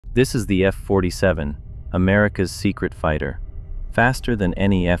This is the F-47, America's secret fighter. Faster than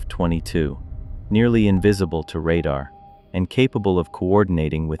any F-22, nearly invisible to radar, and capable of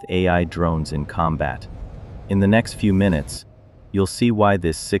coordinating with AI drones in combat. In the next few minutes, you'll see why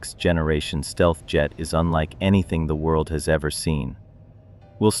this sixth-generation stealth jet is unlike anything the world has ever seen.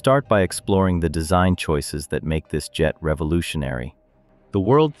 We'll start by exploring the design choices that make this jet revolutionary. The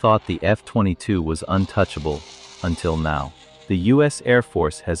world thought the F-22 was untouchable, until now. The U.S. Air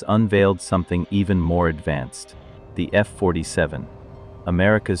Force has unveiled something even more advanced, the F-47,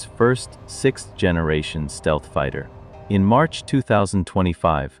 America's first sixth-generation stealth fighter. In March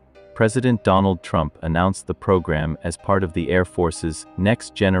 2025, President Donald Trump announced the program as part of the Air Force's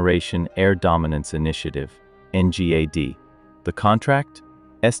Next Generation Air Dominance Initiative, NGAD. The contract?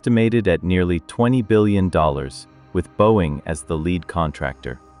 Estimated at nearly $20 billion, with Boeing as the lead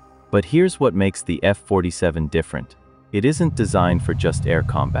contractor. But here's what makes the F-47 different. It isn't designed for just air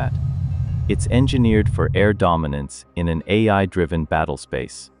combat. It's engineered for air dominance in an AI-driven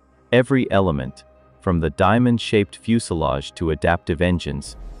battlespace. Every element, from the diamond-shaped fuselage to adaptive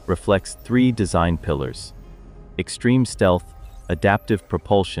engines, reflects three design pillars: extreme stealth, adaptive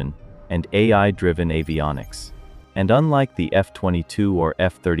propulsion, and AI-driven avionics. And unlike the F-22 or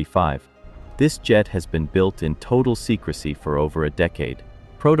F-35, this jet has been built in total secrecy for over a decade.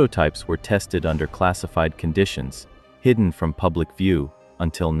 Prototypes were tested under classified conditions, hidden from public view,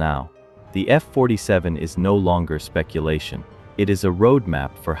 until now. The F-47 is no longer speculation. It is a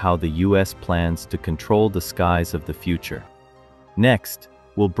roadmap for how the U.S. plans to control the skies of the future. Next,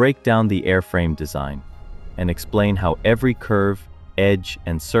 we'll break down the airframe design and explain how every curve, edge,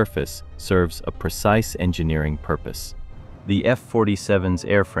 and surface serves a precise engineering purpose. The F-47's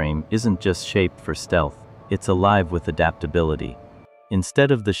airframe isn't just shaped for stealth, it's alive with adaptability.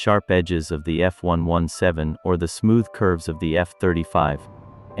 Instead of the sharp edges of the F-117 or the smooth curves of the F-35,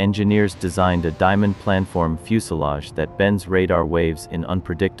 engineers designed a diamond planform fuselage that bends radar waves in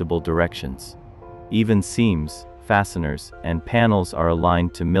unpredictable directions. Even seams, fasteners, and panels are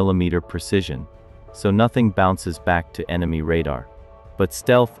aligned to millimeter precision, so nothing bounces back to enemy radar. But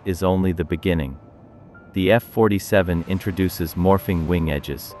stealth is only the beginning. The F-47 introduces morphing wing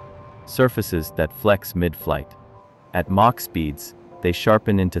edges, surfaces that flex mid-flight. At Mach speeds, they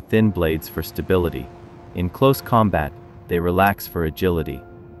sharpen into thin blades for stability. In close combat, they relax for agility.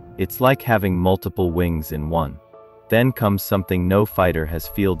 It's like having multiple wings in one. Then comes something no fighter has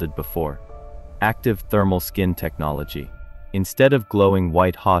fielded before: active thermal skin technology. Instead of glowing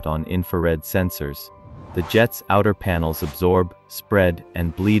white-hot on infrared sensors, the jet's outer panels absorb, spread,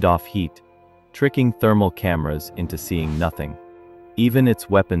 and bleed off heat, tricking thermal cameras into seeing nothing. Even its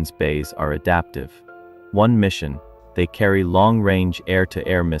weapons bays are adaptive. One mission, they carry long-range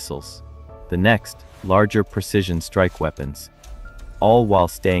air-to-air missiles. The next, larger precision strike weapons, all while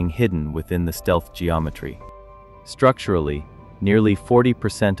staying hidden within the stealth geometry. Structurally, nearly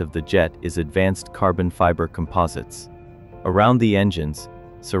 40% of the jet is advanced carbon fiber composites. Around the engines,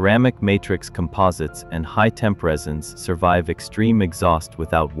 ceramic matrix composites and high-temp resins survive extreme exhaust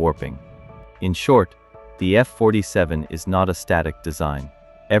without warping. In short, the F-47 is not a static design.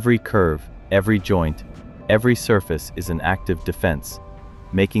 Every curve, every joint, every surface is an active defense,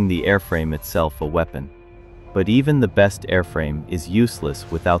 making the airframe itself a weapon. But even the best airframe is useless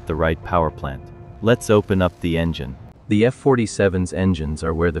without the right power plant. Let's open up the engine. The F-47's engines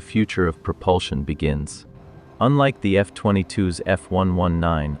are where the future of propulsion begins. Unlike the F-22's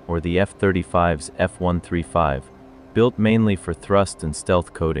F-119 or the F-35's F-135, built mainly for thrust and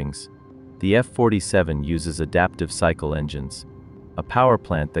stealth coatings, the F-47 uses adaptive cycle engines, a power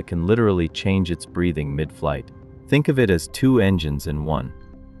plant that can literally change its breathing mid-flight. Think of it as two engines in one.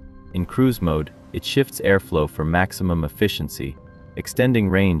 In cruise mode, it shifts airflow for maximum efficiency, extending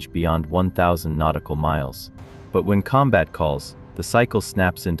range beyond 1,000 nautical miles. But when combat calls, the cycle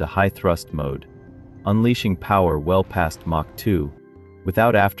snaps into high-thrust mode, unleashing power well past Mach 2,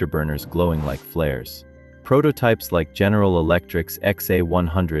 without afterburners glowing like flares. Prototypes like General Electric's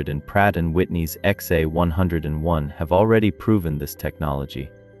XA-100 and Pratt & Whitney's XA-101 have already proven this technology.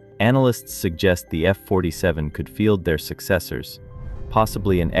 Analysts suggest the F-47 could field their successors,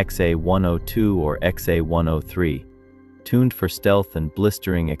 possibly an XA-102 or XA-103, tuned for stealth and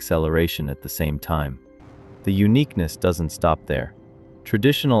blistering acceleration at the same time. The uniqueness doesn't stop there.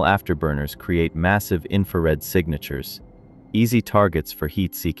 Traditional afterburners create massive infrared signatures, easy targets for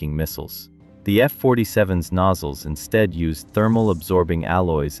heat-seeking missiles. The F-47's nozzles instead use thermal-absorbing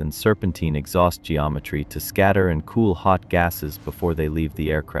alloys and serpentine exhaust geometry to scatter and cool hot gases before they leave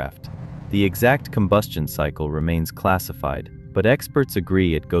the aircraft. The exact combustion cycle remains classified, but experts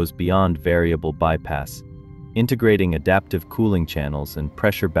agree it goes beyond variable bypass, integrating adaptive cooling channels and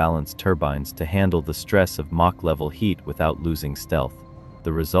pressure-balanced turbines to handle the stress of Mach-level heat without losing stealth.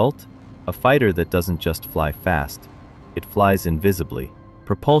 The result? A fighter that doesn't just fly fast, it flies invisibly.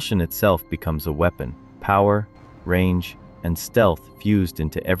 Propulsion itself becomes a weapon, power, range, and stealth fused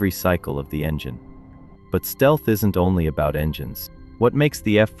into every cycle of the engine. But stealth isn't only about engines. What makes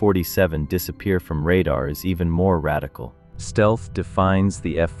the F-47 disappear from radar is even more radical. Stealth defines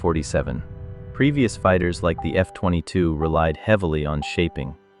the F-47. Previous fighters like the F-22 relied heavily on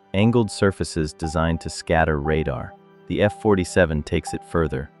shaping, angled surfaces designed to scatter radar. The F-47 takes it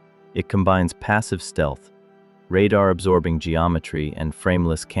further. It combines passive stealth, radar-absorbing geometry and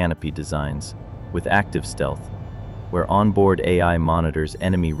frameless canopy designs, with active stealth, where onboard AI monitors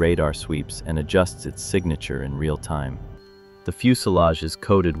enemy radar sweeps and adjusts its signature in real time. The fuselage is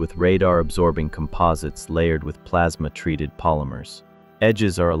coated with radar-absorbing composites layered with plasma-treated polymers.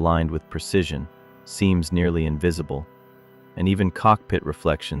 Edges are aligned with precision, seams nearly invisible, and even cockpit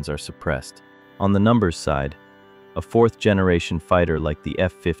reflections are suppressed. On the numbers side, a fourth-generation fighter like the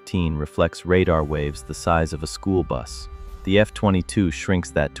F-15 reflects radar waves the size of a school bus. The F-22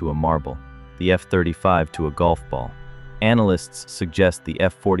 shrinks that to a marble, the F-35 to a golf ball. Analysts suggest the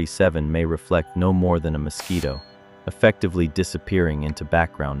F-47 may reflect no more than a mosquito, effectively disappearing into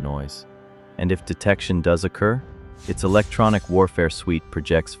background noise. And if detection does occur, its electronic warfare suite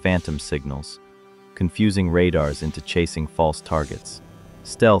projects phantom signals, confusing radars into chasing false targets.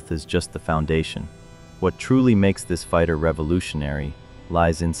 Stealth is just the foundation. What truly makes this fighter revolutionary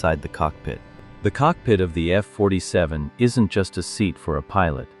lies inside the cockpit. The cockpit of the F-47 isn't just a seat for a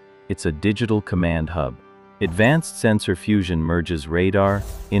pilot, it's a digital command hub. Advanced sensor fusion merges radar,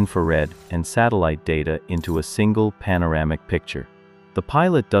 infrared, and satellite data into a single panoramic picture. The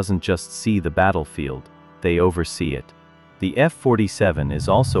pilot doesn't just see the battlefield, they oversee it. The F-47 is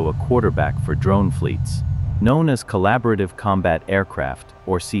also a quarterback for drone fleets. Known as Collaborative Combat Aircraft,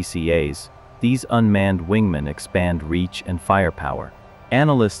 or CCAs, these unmanned wingmen expand reach and firepower.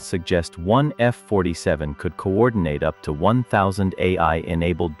 Analysts suggest one F-47 could coordinate up to 1,000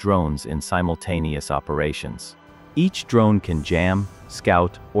 AI-enabled drones in simultaneous operations. Each drone can jam,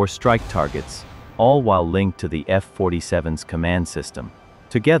 scout, or strike targets, all while linked to the F-47's command system.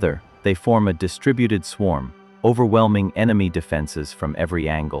 Together, they form a distributed swarm, overwhelming enemy defenses from every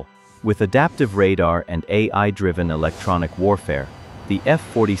angle. With adaptive radar and AI-driven electronic warfare, the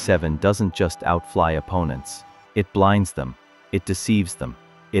F-47 doesn't just outfly opponents. It blinds them. It deceives them.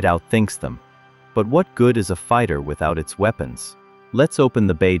 It outthinks them. But what good is a fighter without its weapons? Let's open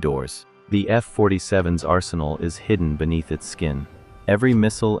the bay doors. The F-47's arsenal is hidden beneath its skin. Every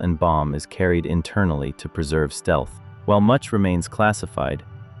missile and bomb is carried internally to preserve stealth. While much remains classified,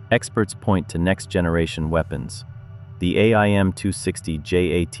 experts point to next-generation weapons. The AIM-260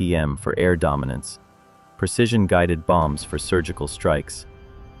 JATM for air dominance, precision-guided bombs for surgical strikes,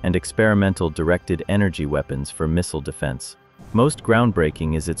 and experimental directed energy weapons for missile defense. Most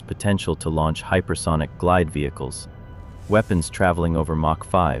groundbreaking is its potential to launch hypersonic glide vehicles, weapons traveling over Mach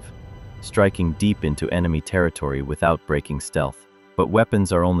 5, striking deep into enemy territory without breaking stealth. But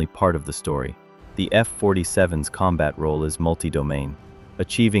weapons are only part of the story. The F-47's combat role is multi-domain,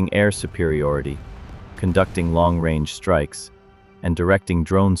 achieving air superiority, conducting long-range strikes, and directing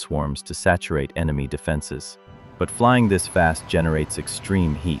drone swarms to saturate enemy defenses. But flying this fast generates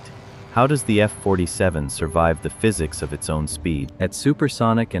extreme heat. How does the F-47 survive the physics of its own speed? At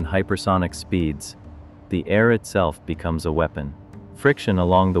supersonic and hypersonic speeds, the air itself becomes a weapon. Friction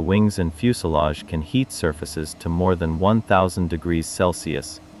along the wings and fuselage can heat surfaces to more than 1,000 degrees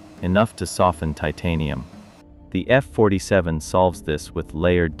Celsius, enough to soften titanium. The F-47 solves this with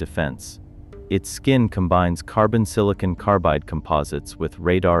layered defense. Its skin combines carbon-silicon carbide composites with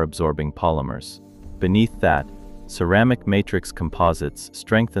radar-absorbing polymers. Beneath that, ceramic matrix composites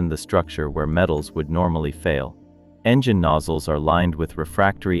strengthen the structure where metals would normally fail. Engine nozzles are lined with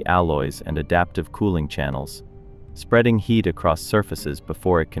refractory alloys and adaptive cooling channels, spreading heat across surfaces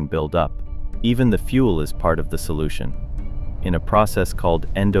before it can build up. Even the fuel is part of the solution. In a process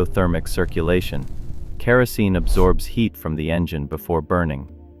called endothermic circulation, kerosene absorbs heat from the engine before burning,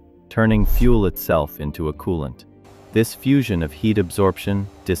 turning fuel itself into a coolant. This fusion of heat absorption,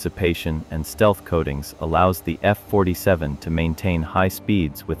 dissipation, and stealth coatings allows the F-47 to maintain high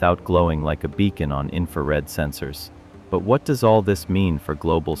speeds without glowing like a beacon on infrared sensors. But what does all this mean for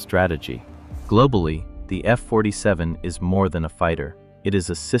global strategy? Globally, the F-47 is more than a fighter. It is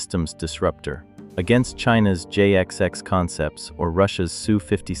a systems disruptor. Against China's JXX concepts or Russia's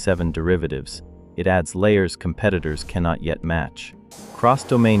Su-57 derivatives, it adds layers competitors cannot yet match.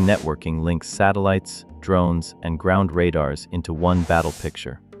 Cross-domain networking links satellites, drones, and ground radars into one battle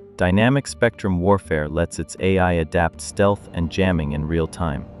picture. Dynamic spectrum warfare lets its AI adapt stealth and jamming in real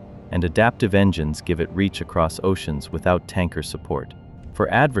time, and adaptive engines give it reach across oceans without tanker support. For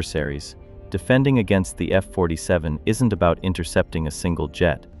adversaries, defending against the F-47 isn't about intercepting a single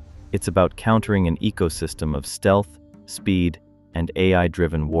jet. It's about countering an ecosystem of stealth, speed, and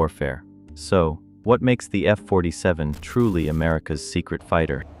AI-driven warfare. So, what makes the F-47 truly America's secret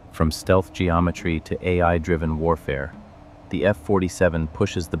fighter? From stealth geometry to AI-driven warfare, the F-47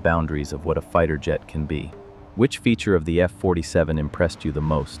 pushes the boundaries of what a fighter jet can be. Which feature of the F-47 impressed you the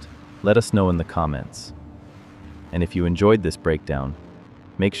most? Let us know in the comments. And if you enjoyed this breakdown,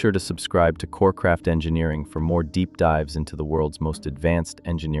 make sure to subscribe to Corecraft Engineering for more deep dives into the world's most advanced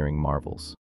engineering marvels.